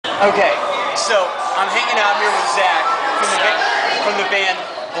Okay, so I'm hanging out here with Zack from the band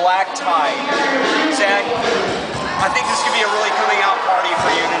Black Tide. Zack, I think this could be a really coming out party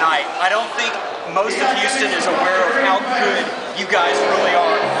for you tonight. I don't think most of Houston is aware of how good you guys really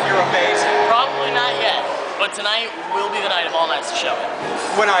are. You're amazing. Probably not yet, but tonight will be the night of all nights to show it.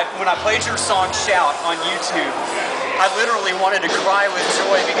 When I played your song Shout on YouTube, I literally wanted to cry with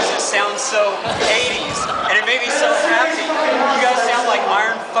joy because it sounds so 80s and it made me so happy. You guys sound like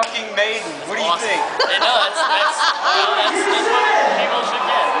Iron fucking Maiden. What do you think? No, that's what people should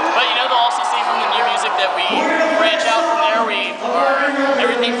get. But you know, they'll also see from the new music that we branch out from there. We are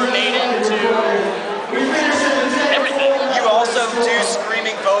everything from Maiden to everything. You also do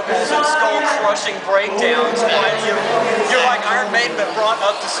screaming vocals and skull-crushing breakdowns. You're like Iron Maiden but brought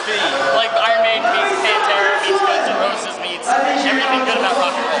up to speed. Like Iron Maiden meets Pantera meets Guns N' Roses meets everything good about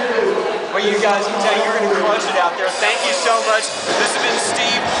rock and roll. Well, you guys, you're going to crush it out there. Thank you so much. This has been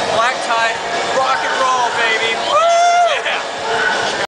Steve.